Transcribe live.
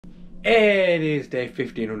It is day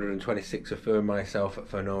 1526 of Firm Myself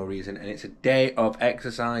for No Reason, and it's a day of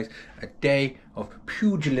exercise, a day of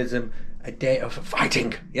pugilism, a day of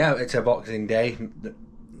fighting. Yeah, it's a Boxing Day,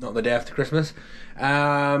 not the day after Christmas.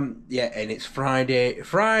 Yeah, and it's Friday,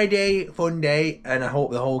 fun day, and I hope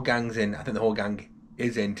the whole gang's in. I think the whole gang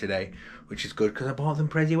is in today, which is good because I bought them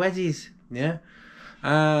Prezi Wezzies. Yeah.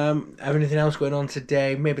 Have anything else going on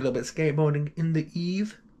today? Maybe a little bit of skateboarding in the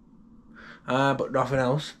eve. But nothing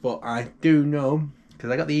else. But I do know, because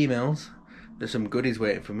I got the emails, there's some goodies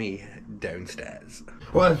waiting for me downstairs.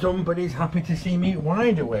 Well, somebody's happy to see me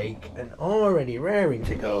wide awake and already raring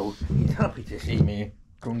to go. He's happy to see me.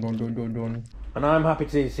 Dun, dun, dun, dun, dun. And I'm happy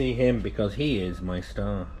to see him because he is my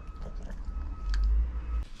star.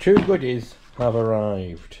 Two goodies have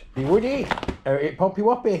arrived. The Woody, Poppy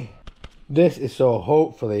Woppy. This is so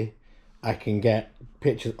hopefully I can get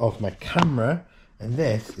pictures of my camera. And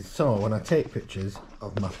this is so when I take pictures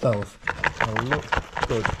of myself, I'll look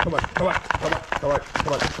good. Come on.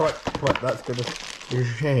 That's good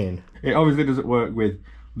as chain. It obviously doesn't work with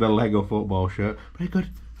the Lego football shirt, but it got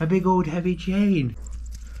a big old heavy chain.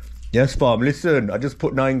 Yes, Farm, listen, I just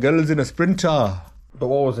put 9 girls in a Sprinter. But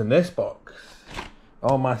what was in this box?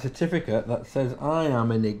 Oh, my certificate that says I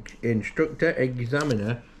am an instructor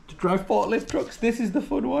examiner to drive forklift trucks. This is the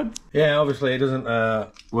fun one. Yeah, obviously it doesn't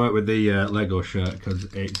work with the Lego shirt because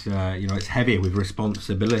it's you know, it's heavy with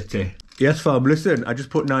responsibility. Yes, Farm, listen, I just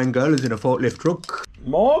put 9 girls in a forklift truck.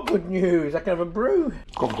 More good news, I can have a brew.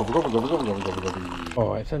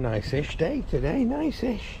 Oh, it's a nice-ish day today,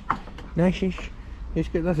 nice-ish. Nice-ish. It's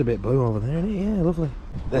good. That's a bit blue over there, isn't it? Yeah, lovely.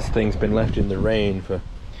 This thing's been left in the rain for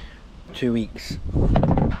 2 weeks.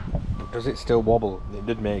 Does it still wobble? It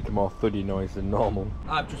did make a more thuddy noise than normal.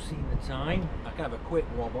 I've just seen the time. I can have a quick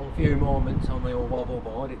wobble, a few moments on the old wobble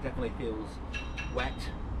board. It definitely feels wet,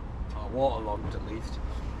 or waterlogged at least.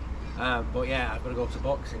 But yeah, I've got to go to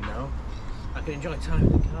boxing now. I can enjoy time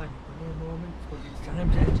in the car for a moment, but it's time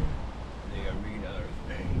to enter the arena of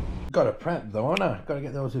pain. Got to prep though, haven't I? Got to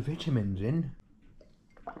get those vitamins in.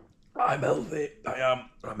 I'm healthy. I'm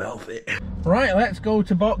healthy. Right, let's go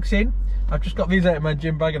to boxing. I've just got these out of my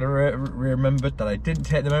gym bag and I remembered that I didn't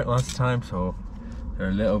take them out last time, so they're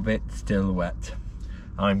a little bit still wet.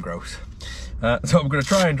 I'm gross. So I'm going to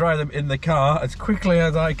try and dry them in the car as quickly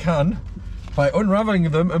as I can by unravelling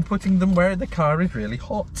them and putting them where the car is really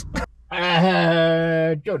hot.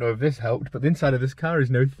 Don't know if this helped, but the inside of this car is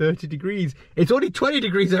now 30 degrees. It's only 20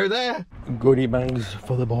 degrees out there. Goodie bags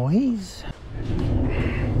for the boys.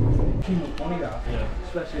 Yeah.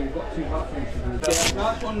 Especially we've got 2 bathrooms.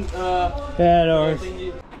 Last one, yeah, no.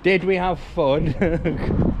 Did we have fun?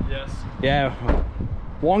 yes. Yeah.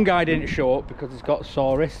 One guy didn't show up because he's got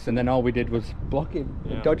sore wrists, and then all we did was block him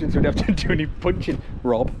and dodging, so we didn't have to do any punching.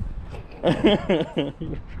 Rob. That's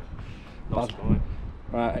fine.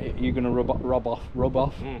 Right, you're gonna rub off. Rob.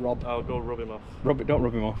 I'll go rub him off. Don't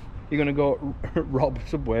rub him off. You're gonna go rob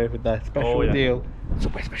Subway with their special deal.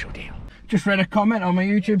 Subway special deal. Just read a comment on my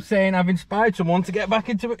YouTube saying I've inspired someone to get back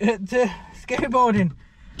into skateboarding.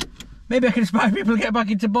 Maybe I can inspire people to get back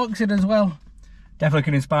into boxing as well. Definitely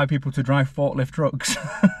can inspire people to drive forklift trucks.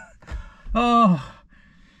 Oh,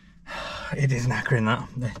 it is knackering that.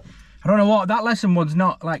 I don't know what, that lesson was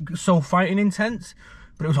not like so fighting intense,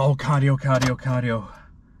 but it was all cardio.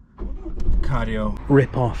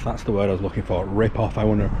 Rip off, that's the word I was looking for. Rip off. I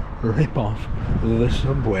want to rip off the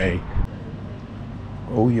Subway.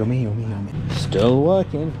 Oh, yummy. Still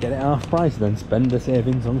working. Get it half price, then spend the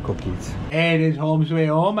savings on cookies. Hey, it is home sweet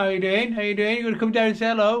home. How you doing? You going to come down and say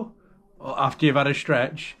hello? Or after you've had a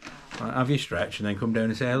stretch. Have your stretch and then come down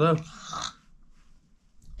and say hello.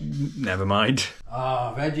 Never mind.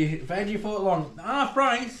 Veggie foot long. Half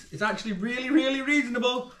price. It's actually really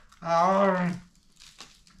reasonable. God,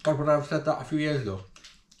 would I have said that a few years ago?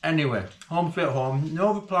 Anyway, home sweet home. No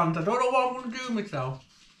other plans. I don't know what I'm going to do with myself.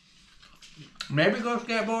 Maybe go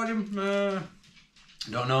skateboarding,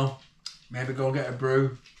 don't know. Maybe go get a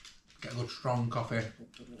brew, get a good strong coffee,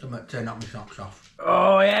 something to knock my socks off.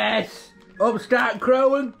 Oh yes! Upstart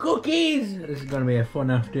Crow and cookies! This is going to be a fun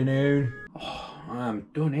afternoon. Oh, I'm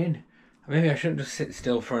done in. Maybe I shouldn't just sit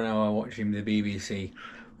still for an hour watching the BBC.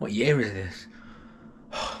 What year is this?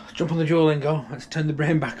 Let's jump on the Duolingo, let's turn the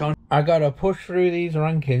brain back on. I gotta push through these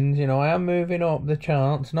rankings, you know, I am moving up the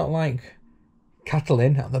charts, not like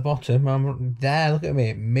Catalin at the bottom. I'm there, look at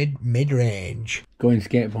me, mid-range. Going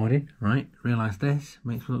skateboarding, right? Realise this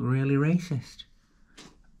makes me look really racist.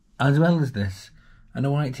 As well as this, and a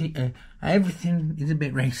white tee. Everything is a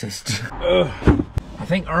bit racist. I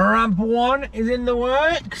think ramp 1 is in the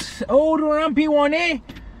works. Old rampy 1 here.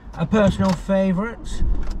 A personal favourite.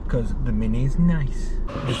 because the Mini's nice.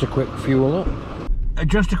 Just a quick fuel up.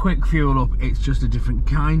 Just a quick fuel up, it's just a different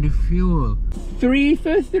kind of fuel. 3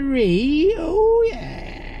 for 3, oh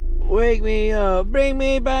yeah. Wake me up, bring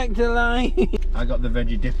me back to life. I got the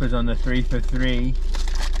veggie dippers on the 3 for 3.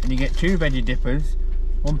 And you get 2 veggie dippers,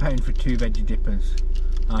 £1 for 2 veggie dippers.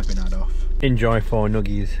 I've been had off. Enjoy 4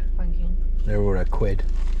 nuggies. Thank you. They were a quid.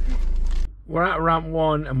 We're at ramp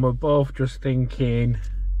 1 and we're both just thinking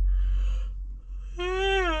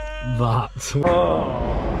that.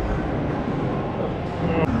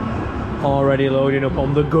 Already loading up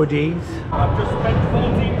on the goodies. I've just spent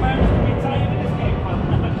 £14 to be tired in this game.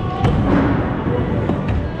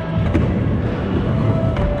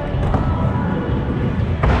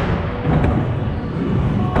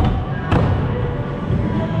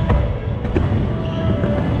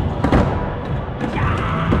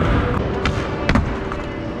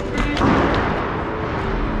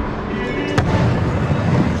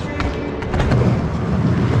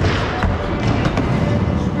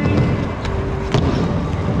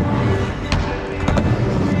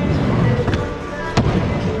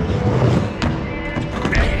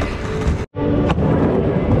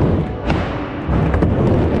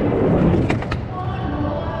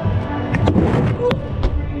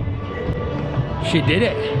 She did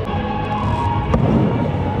it.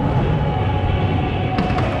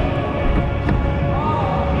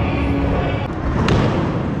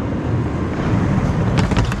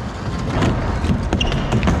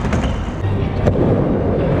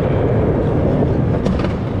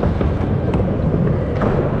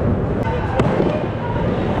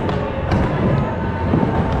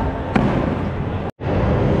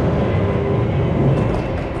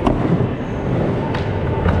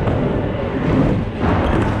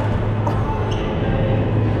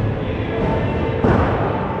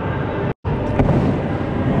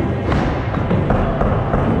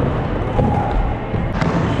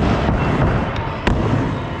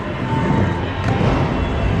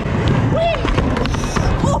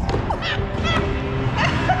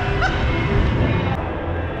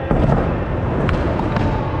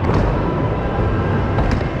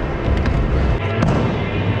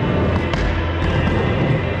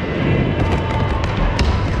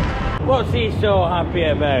 What's he so happy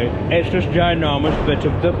about? It's just ginormous bit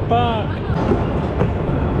of the park.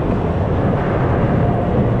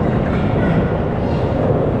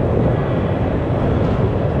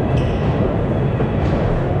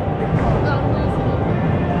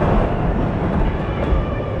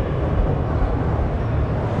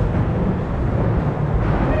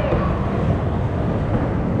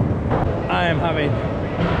 I am having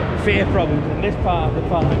fear problems in this part of the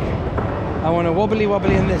park. I want to wobbly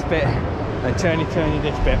in this bit and turny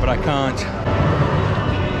this bit, but I can't.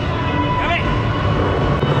 Come in!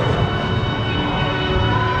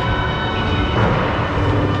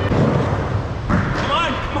 Come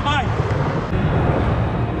on, come on!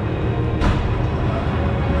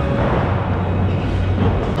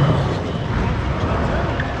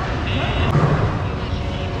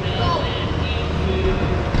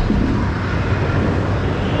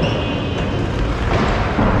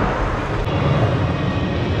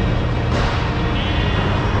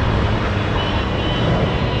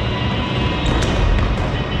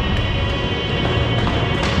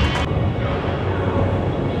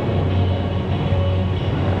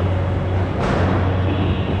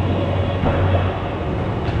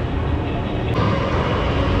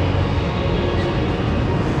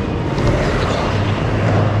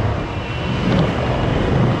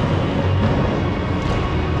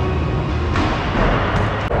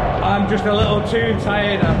 I'm just a little too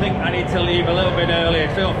tired. I think I need to leave a little bit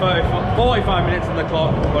earlier. Still 45 minutes on the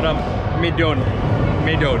clock, but I'm done.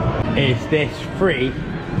 Is this free?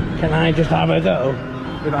 Can I just have a go?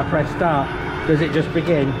 If I press start, does it just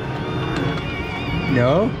begin?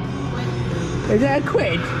 No? Is it a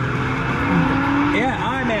quid? Yeah,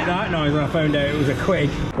 I made that noise when I found out it was a quid.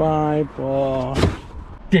 Bye, boy.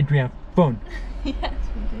 Did we have fun? Yes,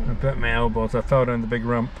 we did. I burnt my elbows. I fell down the big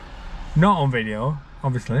ramp. Not on video.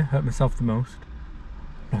 Obviously, hurt myself the most.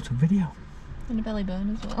 Not on video. And a belly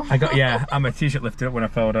burn as well. I got, yeah, and my t-shirt lifted up when I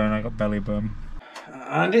fell down. I got belly burn.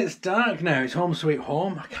 And it's dark now. It's home sweet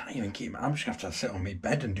home. I can't even keep. I'm just gonna have to sit on my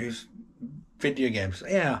bed and do video games.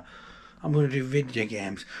 Yeah, I'm gonna do video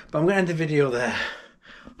games. But I'm gonna end the video there.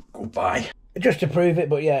 Goodbye. Just to prove it,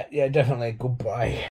 but yeah, definitely goodbye.